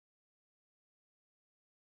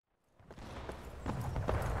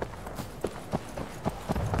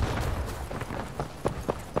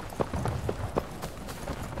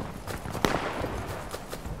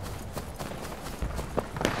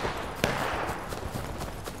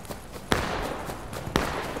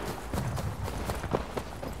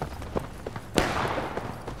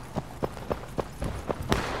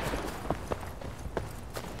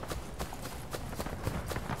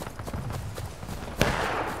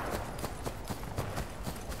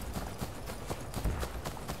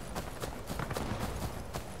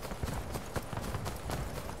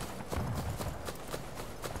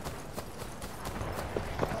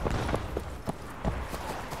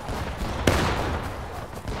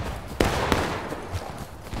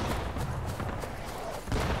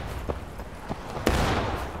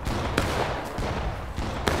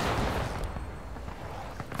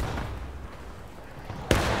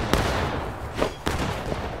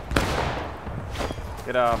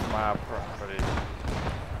Get off my property.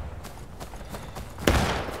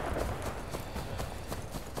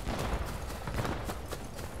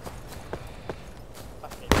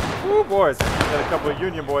 Woo, boys. Got a couple of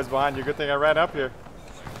Union boys behind you. Good thing I ran up here.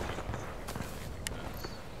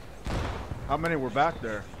 How many were back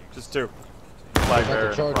there? Just two. Flag bearer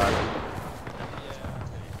and flag.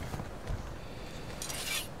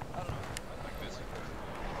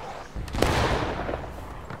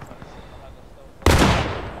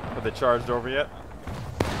 Have they charged over yet?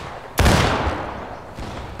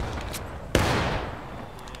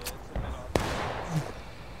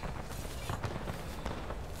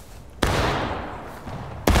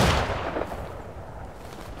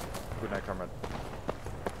 Good night, comrade.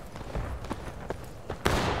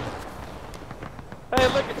 Hey,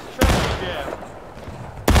 look, it's traffic jam.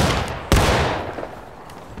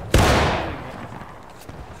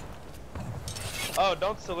 Oh,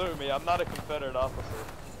 don't salute me. I'm not a Confederate officer.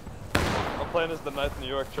 I'm playing as the 9th New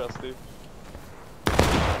York trustee.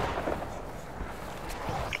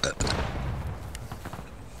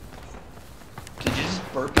 Did you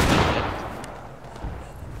just burp in my head?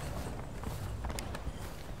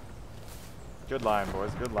 Good line,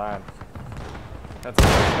 boys. Good line. That's it.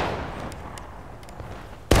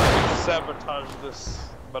 Sabotage this,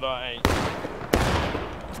 but I ain't.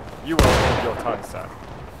 You will hold your tongue, son.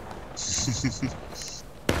 So,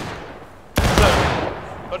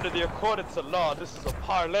 under the accordance of law, this is a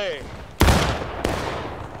parlay.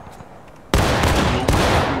 Well, we're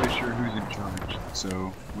not really sure who's in charge,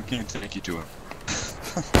 so we can't take you to him.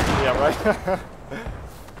 Yeah, right?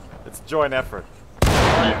 It's a joint effort.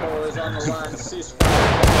 Alright, boys, on the line.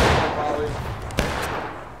 Ceasefire.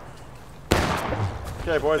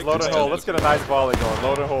 Okay, boys, load and hold. Let's get a nice volley going.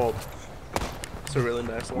 Load and hold. It's a really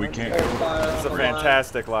nice line. We can't go. This is a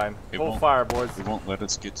fantastic line. Full fire, boys. They won't let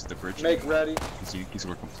us get to the bridge. Make ready. Because Yankees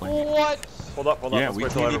were complaining. What? Hold up, hold up. Yeah, Let's we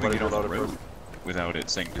wait till can't even everybody's get on the reloaded road first. without it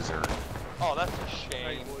saying dessert. Oh, that's a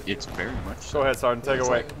shame. It's very much so. Go ahead, Sergeant. Take it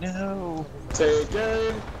away. Like, no. Take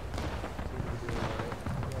aim.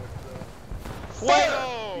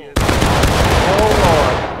 Whoa! Oh,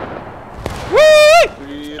 Lord.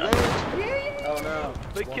 Whee! Reload. Oh no.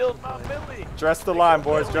 They killed my Billy. Dress the line,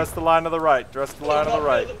 boys. Dress the line to the right. Dress the line to the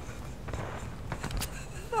right.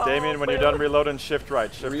 No, Damien, when you're done reloading, shift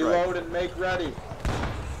right. Shift right. Reload and make ready.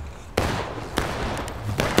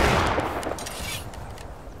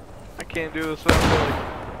 I can't do this without Billy.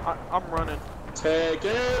 I'm running. Take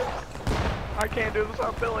it. I can't do this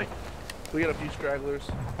without Billy. We got a few stragglers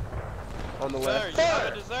on the Sir, left. you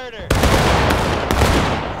have a deserter.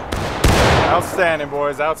 Outstanding,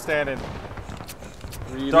 boys. Outstanding.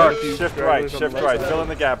 Reload. Dark, Few shift stragglers right. on Shift the right. left. Fill in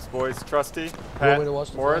the gaps, boys. Trusty, Pat, me to watch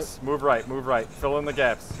the Morris, move right. Move right. Fill in the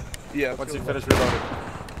gaps. Yeah. Once you finish reloading.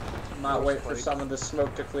 Might wait for some of the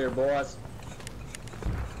smoke to clear, boys.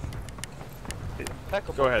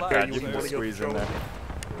 Go ahead, Pat. you You can wanna just go squeeze in patrol? there.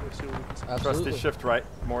 Absolutely. Trusty, shift right.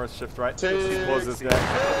 Morris, shift right. Take Close this gap.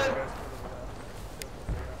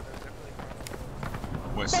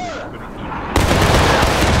 Wesley,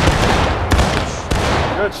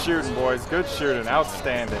 Good shooting, boys. Good shooting.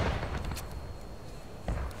 Outstanding.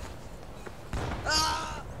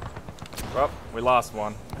 Well, we lost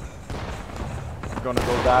one. We're gonna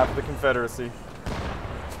go die for the Confederacy.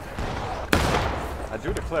 I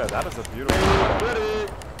do declare, that is a beautiful flag.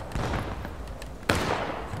 Ready.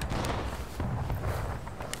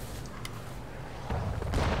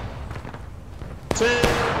 Take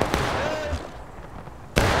aim.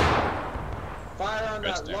 Fire on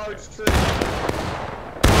that large tree.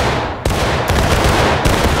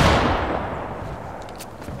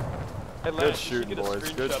 Hey, Good Lance, you should shooting, get a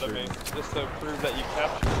boys. Good screenshot of me, shooting. just to prove that you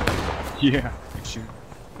captured me. Yeah, good shoot.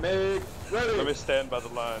 Make ready. Let me stand by the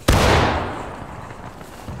line.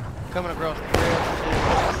 Coming across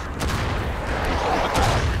the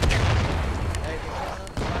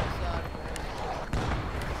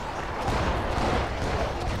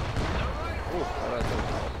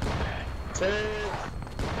Take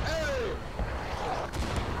aim.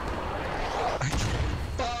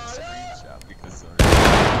 Fire. Screenshot because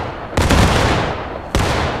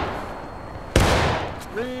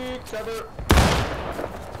Recover.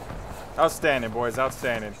 Outstanding, boys.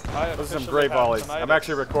 Outstanding. I Those are some officially great have volleys. tinnitus. I'm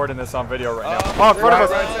actually recording this on video right now. Oh, in front of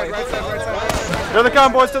us. Right side, right side, right side, right side. Here they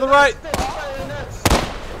come, boys, to the right.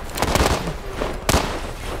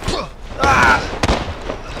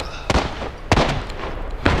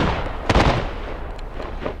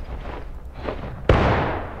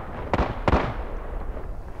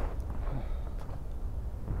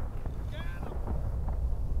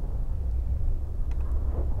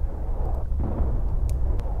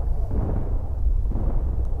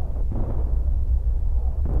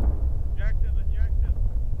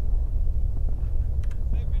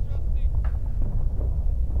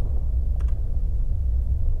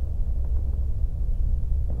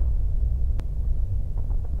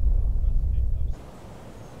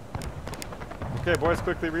 Okay, boys,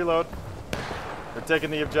 quickly reload. They're taking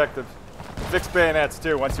the objective. Fix bayonets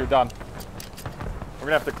too once you're done. We're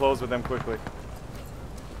gonna have to close with them quickly.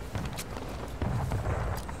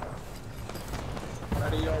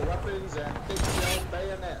 Ready your weapons and fix your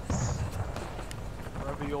bayonets.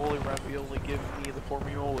 Ravioli, ravioli, give me the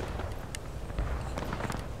formioli.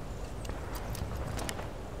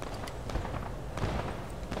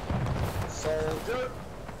 Soldier,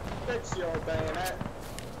 fix your bayonet.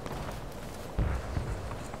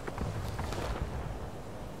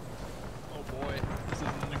 Oh boy, this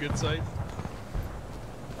isn't a good sight.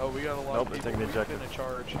 Oh, we got a lot Nope, of they're people. taking the We've objective. been in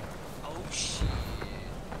charge. Oh shit.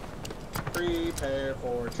 Prepare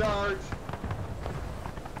for charge.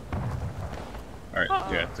 Alright,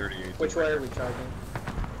 yeah, 38. Which way are we charging?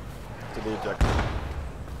 To the objective. I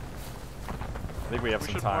think we have We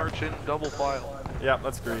some should time. march in double file. Yeah,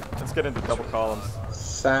 let's agree. Let's get into double columns.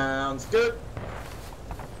 Sounds good.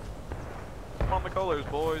 Come on the colors,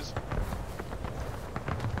 boys.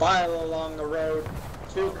 File along the road.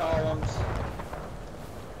 2 columns.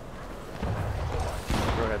 Go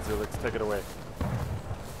ahead, Zulix. Take it away.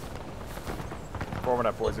 Form it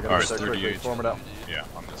up, boys. We're gonna Alright, get there quickly. 38. Form it up. Yeah,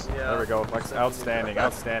 on this. There we go. Like, outstanding,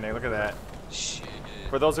 outstanding. Look at that. Shit.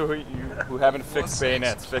 For those who haven't fixed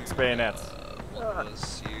bayonets, fix bayonets. What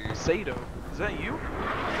was here? Sato, is that you?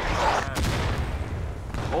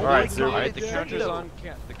 Alright, Zoo. Alright, the counter's on. The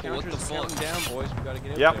What the counter's fuck? counting down, boys. We gotta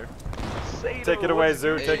get in Yep. there. Sato, Take it away, let's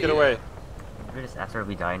Zoo. go. Take it away. We're just after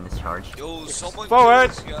we die in this charge. Yo, someone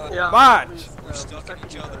Forward! kill this guy. Yeah. March! We're stuck in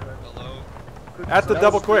each other. Hello? At the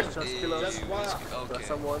double quick. Hey, Just what's walk. good? Okay.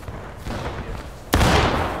 Someone.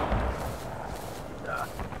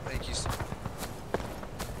 Thank you, sir.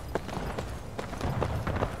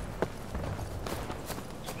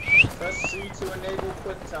 Press C to enable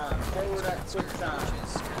quick time. Forward at quick time.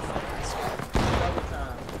 Double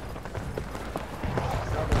time.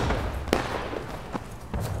 Double quick.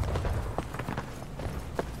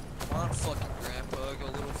 Come on, fucking grandpa, go a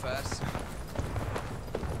little faster.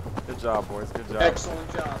 Good job, boys. Good job.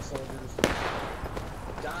 Excellent job, soldiers.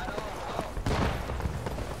 Guide on.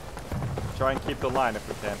 Try and keep the line if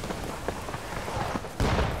we can.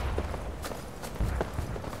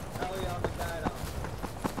 Alley on the guide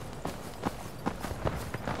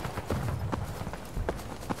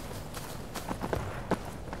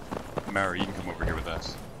on. Mara, you can come over here with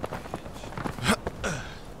us.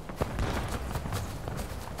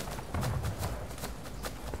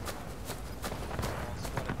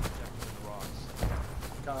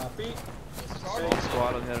 Copy.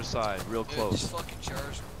 Squad on the other side, real Dude, close. just fucking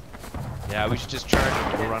charge. Yeah, we should just charge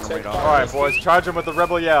them. We'll run them right off. Alright, boys. Charge them with the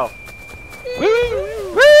rebel yell.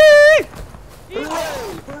 Hooray!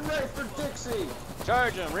 Hooray for Dixie!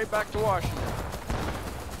 Charge them right back to Washington.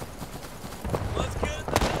 Let's get it.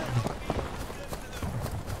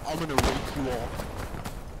 I'm gonna rape you all.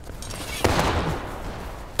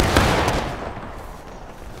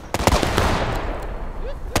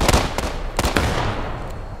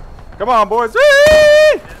 Come on, boys.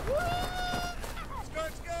 Whee!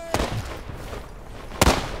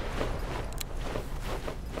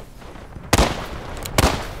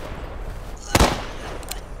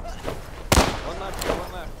 One left,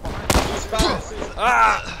 one left. Behind. Ceasefire, ceasefire.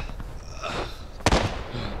 Ah!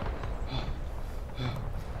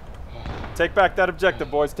 Take back that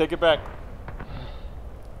objective, boys. Take it back.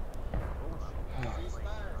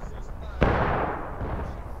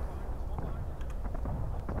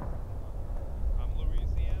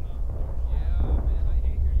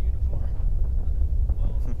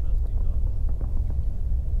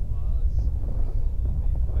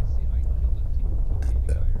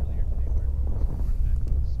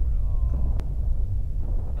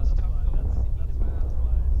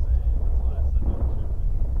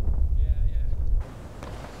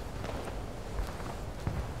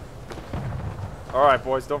 Alright,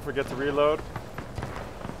 boys, don't forget to reload.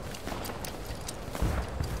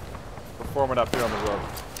 We're forming up here on the road.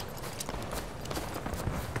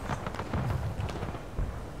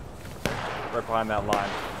 Right behind that line.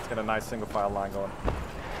 Let's get a nice single file line going.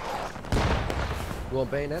 You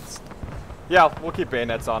want bayonets? Yeah, we'll keep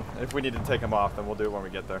bayonets on. If we need to take them off, then we'll do it when we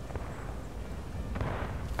get there.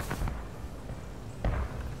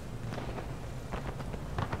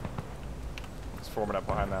 Just forming up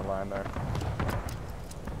behind that line there.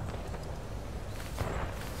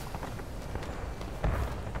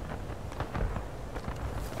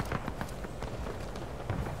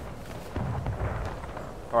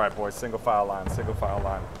 Alright, boys, single file line, single file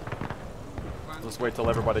line. Just wait till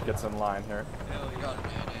everybody gets in line here. Hell yeah,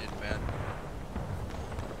 man.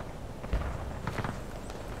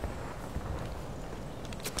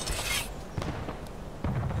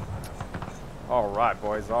 All right,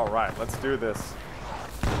 boys. All right, let's do this.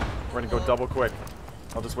 We're gonna go double quick.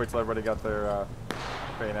 I'll just wait till everybody got their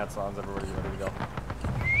bayonets on. Everybody ready to go.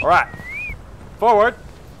 All right, forward.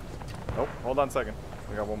 Nope, hold on a second.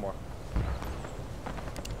 We got one more.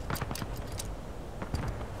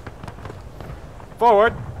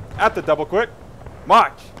 Forward, at the double quick.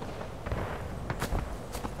 March.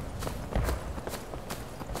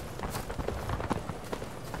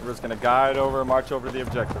 We're just gonna guide over and march over to the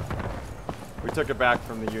objective. We took it back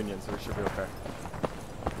from the Union, so we should be okay.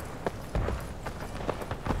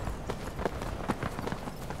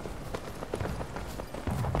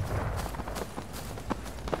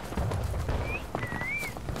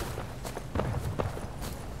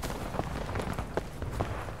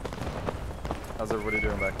 How's everybody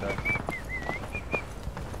doing back there?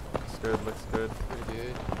 Looks good, looks good. Pretty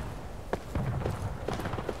good.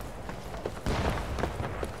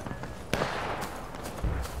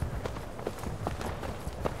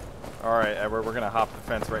 Alright, Edward, we're gonna hop the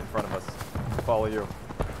fence right in front of us. Follow you.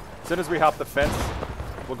 As soon as we hop the fence,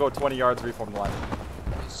 we'll go 20 yards, reform the line.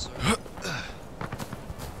 Yes, sir.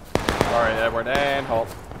 Alright, Edward, and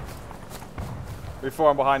halt.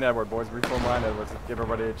 Reform behind Edward, boys. Reform behind Edward. Let's give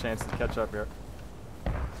everybody a chance to catch up here.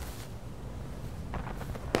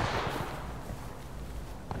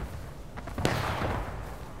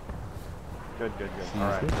 Good, good, good.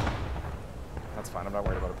 Alright. That's fine. I'm not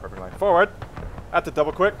worried about a perfect line. Forward. At the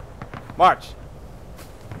double quick. March.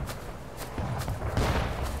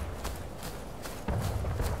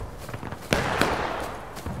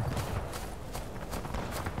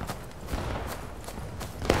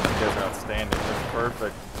 You guys are outstanding. That's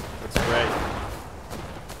perfect. That's great.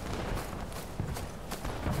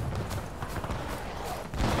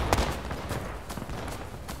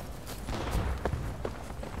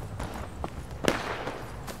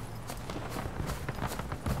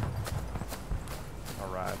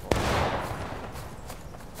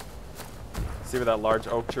 See where that large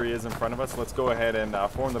oak tree is in front of us? Let's go ahead and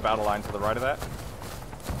form the battle line to the right of that.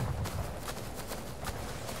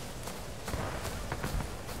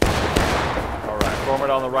 Alright, form it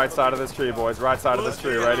on the right side of this tree, boys. Right side of this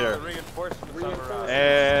tree, right here.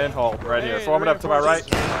 And halt, right here. Form it up to my right.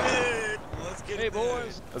 Hey,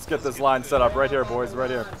 boys. Let's get this line set up right here, boys, right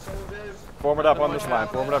here. Form it up on this line.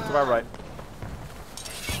 Form it up to my right.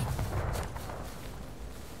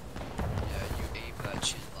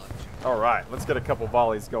 Alright, let's get a couple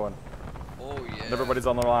volleys going. Oh, yeah. And everybody's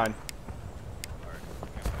on the line.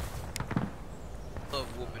 Love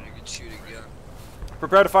women who can shoot a gun.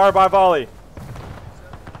 Prepare to fire by volley.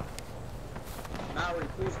 Maui,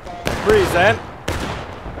 please call. Present.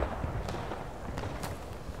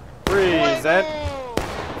 Present.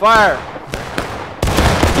 Fire.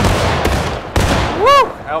 Woo!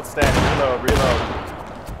 Outstanding. Reload, reload.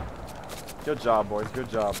 Good job, boys. Good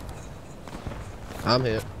job. I'm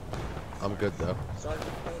hit. I'm good though. Sergeant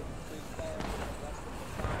Pope, please call.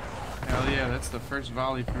 Hell yeah, that's the first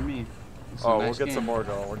volley for me. Oh, we'll get some more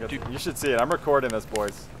going. You should see it. I'm recording this,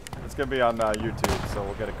 boys. It's gonna be on YouTube, so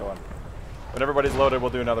we'll get it going. When everybody's loaded,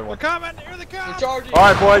 we'll do another one. Coming! Here they come! All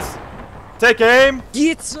right, boys. Take aim.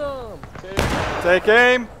 Get some! Take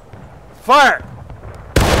aim. Fire!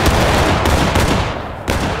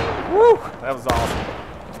 Woo! That was awesome.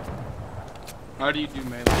 How do you do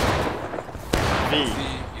melee? V.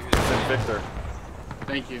 It's in Victor.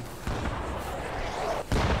 Thank you.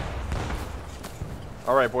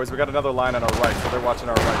 All right, boys. We got another line on our right, so they're watching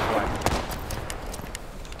our right flank.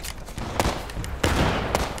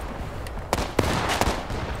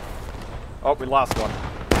 Oh, we lost one.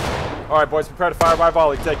 All right, boys. Prepare to fire by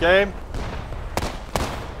volley. Take aim.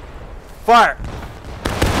 Fire!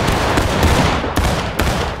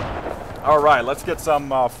 All right, let's get some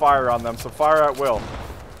fire on them. So fire at will.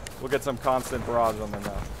 We'll get some constant barrage on them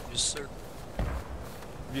now. Yes, sir.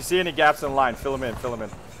 If you see any gaps in line, fill them in, fill them in.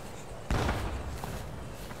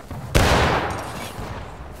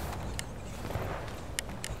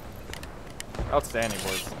 Outstanding,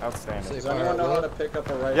 boys. Outstanding. Does anyone know how to pick up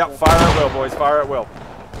a rifle? Yep, fire at will, boys. Fire at will.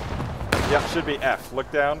 Yep, should be F.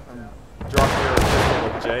 Look down and drop your pistol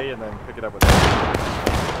with J and then pick it up with F.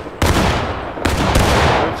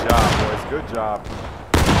 Good job, boys. Good job.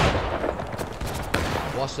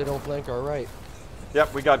 Watch they don't flank our right.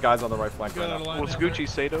 Yep, we got guys on the right flank right now. What's Gucci,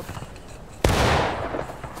 Sato?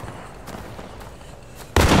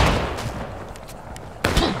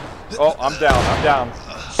 Oh, I'm down. I'm down.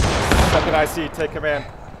 Second IC, take command.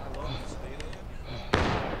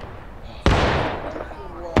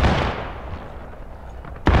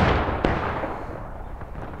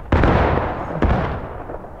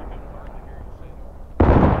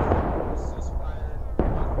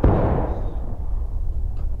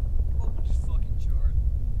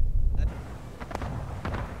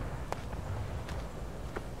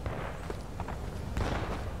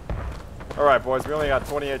 Alright, boys, we only got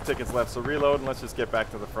 28 tickets left, so reload and let's just get back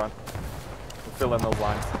to the front. We'll fill in those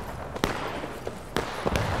lines.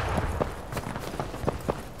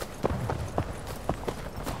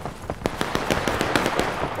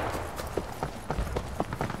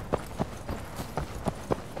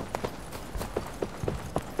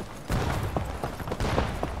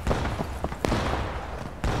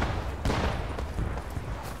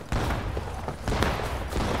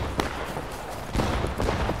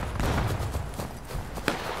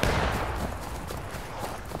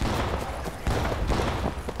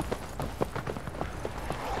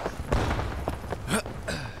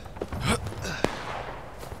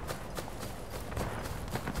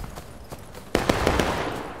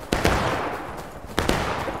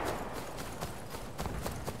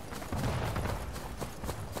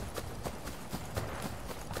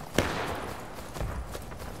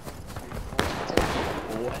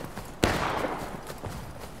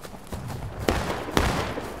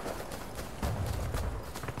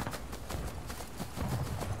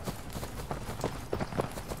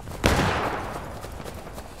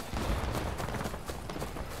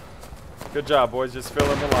 Good job, boys. Just fill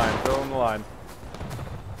in the line. Fill in the line.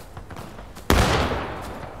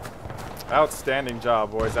 Outstanding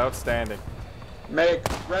job, boys. Outstanding. Make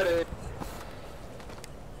ready.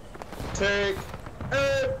 Take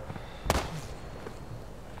aim.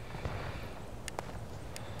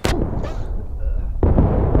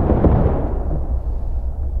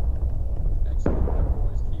 Excellent work,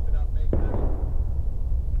 boys. Keep it up. Make ready.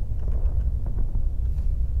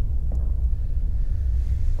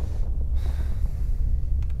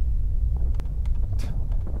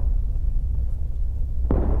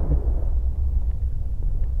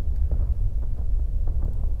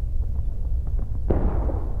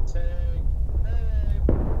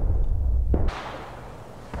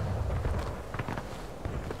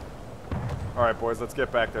 Alright, boys, let's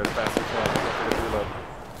get back there as fast as we can. Don't forget to reload.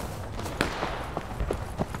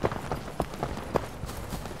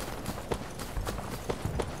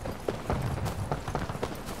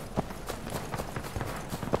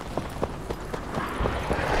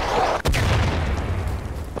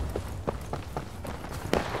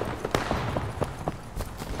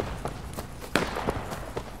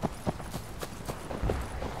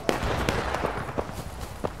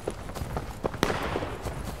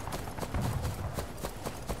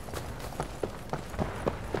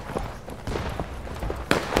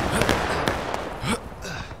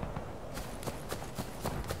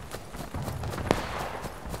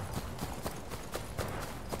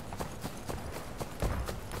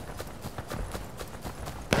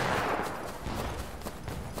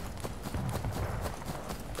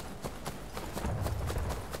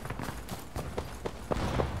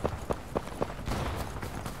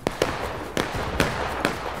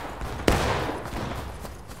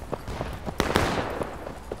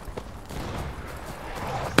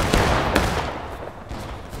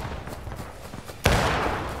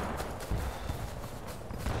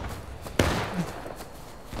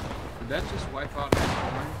 Did that just wipe out my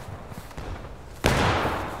horn?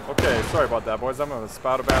 Okay, sorry about that, boys. I'm gonna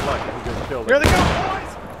spout a bad luck if we get killed. Here they go,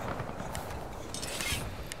 boys!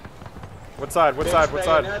 What side? What side? What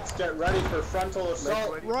side? Bayonets, get ready for frontal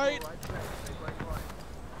assault. Right.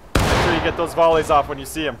 Make sure you get those volleys off when you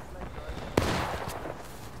see them.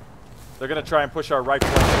 They're gonna try and push our right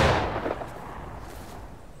flank.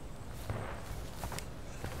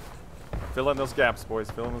 Fill in those gaps,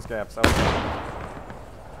 boys. Fill in those gaps. Let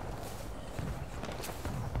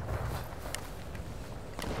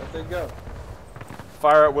they go.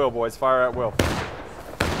 Fire at will, boys. Fire at will.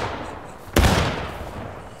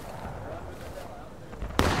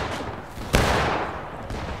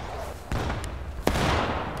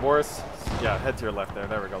 Boris, yeah, head to your left there.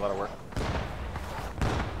 There we go. That'll work.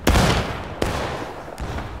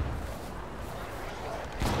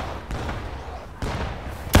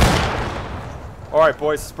 All right,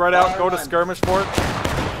 boys, spread out. Go to skirmish fort.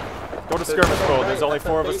 Go to skirmish mode. There's only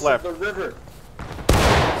 4 of us left.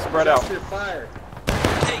 Spread out. Fire.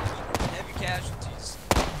 Take heavy casualties.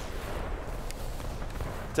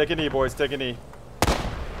 Take a knee, boys. Take a knee.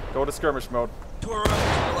 Go to skirmish mode. To our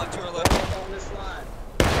left, to our left. On this line.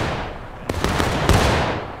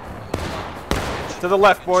 To the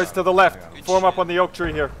left, boys. To the left. Good Form up shit. on the oak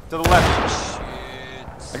tree here. To the left.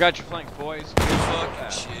 Shit. I got your flank, boys. Good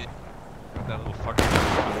fucking shit. Got that little fucker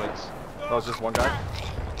in the woods. That was just one guy.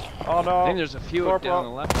 Oh no. I think there's a few Corporal. down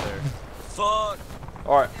the left there. Fuck.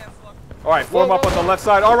 All right. Yeah, fuck. All right. Form up on the left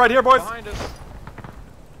side. All right, here, boys. Behind us.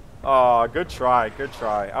 Oh, good try. Good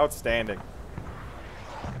try. Outstanding.